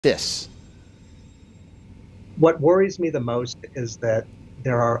this. What worries me the most is that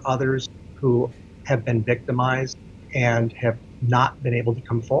there are others who have been victimized and have not been able to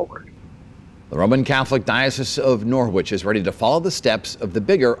come forward. The Roman Catholic Diocese of Norwich is ready to follow the steps of the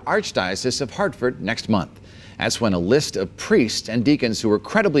bigger Archdiocese of Hartford next month. That's when a list of priests and deacons who were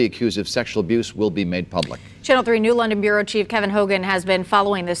credibly accused of sexual abuse will be made public. Channel 3 New London Bureau Chief Kevin Hogan has been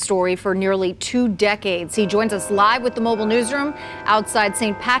following this story for nearly 2 decades. He joins us live with the mobile newsroom outside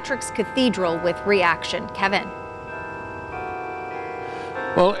St. Patrick's Cathedral with reaction. Kevin.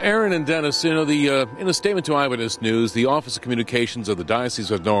 Well, Aaron and Dennis, in a statement to Eyewitness News, the Office of Communications of the Diocese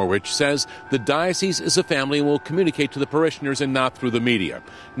of Norwich says the diocese is a family and will communicate to the parishioners and not through the media.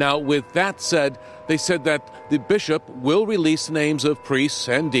 Now, with that said, they said that the bishop will release the names of priests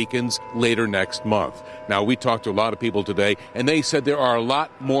and deacons later next month. Now, we talked to a lot of people today, and they said there are a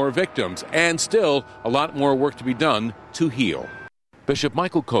lot more victims and still a lot more work to be done to heal. Bishop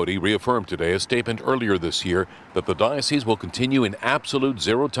Michael Cody reaffirmed today a statement earlier this year that the diocese will continue an absolute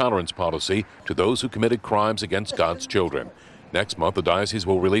zero-tolerance policy to those who committed crimes against God's children. Next month, the diocese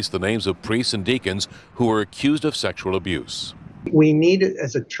will release the names of priests and deacons who were accused of sexual abuse. We need,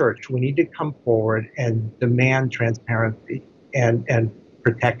 as a church, we need to come forward and demand transparency and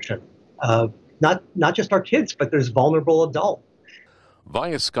protection of not just our kids, but there's vulnerable adults.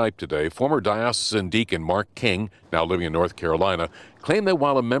 Via Skype today, former diocesan deacon Mark King, now living in North Carolina, claimed that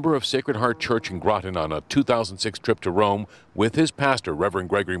while a member of Sacred Heart Church in Groton on a 2006 trip to Rome with his pastor, Reverend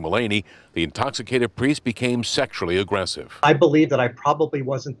Gregory Mullaney, the intoxicated priest became sexually aggressive. I believe that I probably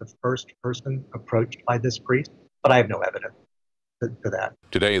wasn't the first person approached by this priest, but I have no evidence for that.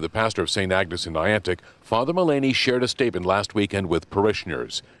 Today, the pastor of St. Agnes in Niantic, Father Mullaney, shared a statement last weekend with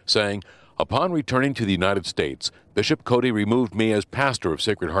parishioners, saying, "Upon returning to the United States, Bishop Cody removed me as pastor of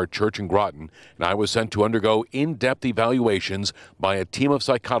Sacred Heart Church in Groton, and I was sent to undergo in-depth evaluations by a team of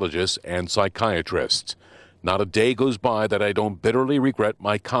psychologists and psychiatrists. Not a day goes by that I don't bitterly regret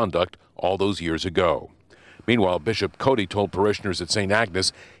my conduct all those years ago." Meanwhile, Bishop Cody told parishioners at St.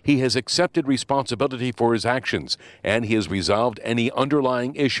 Agnes he has accepted responsibility for his actions, and he has resolved any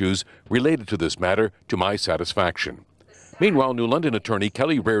underlying issues related to this matter to my satisfaction. Meanwhile, New London attorney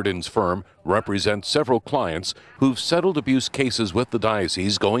Kelly Reardon's firm represents several clients who've settled abuse cases with the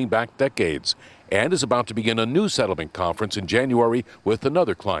diocese going back decades and is about to begin a new settlement conference in January with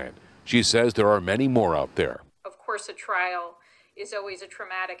another client. She says there are many more out there. Of course, a trial is always a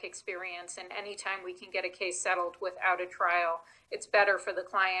traumatic experience, and anytime we can get a case settled without a trial, it's better for the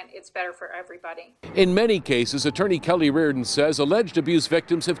client, it's better for everybody. In many cases, attorney Kelly Reardon says alleged abuse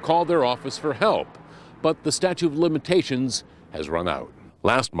victims have called their office for help, but the statute of limitations has run out.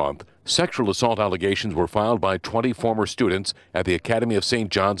 Last month, sexual assault allegations were filed by 20 former students at the Academy of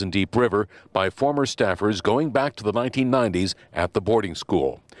St. John's in Deep River by former staffers going back to the 1990s at the boarding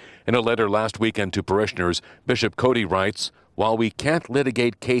school. In a letter last weekend to parishioners, Bishop Cody writes, "While we can't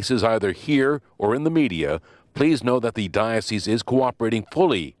litigate cases either here or in the media, please know that the diocese is cooperating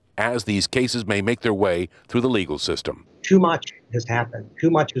fully as these cases may make their way through the legal system." Too much has happened.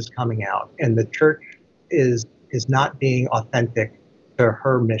 Too much is coming out, and the church is not being authentic to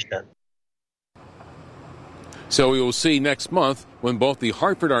her mission. So we will see next month when both the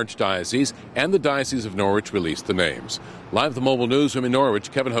Hartford Archdiocese and the Diocese of Norwich release the names. Live at the mobile newsroom in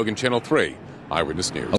Norwich, Kevin Hogan, Channel 3, Eyewitness News.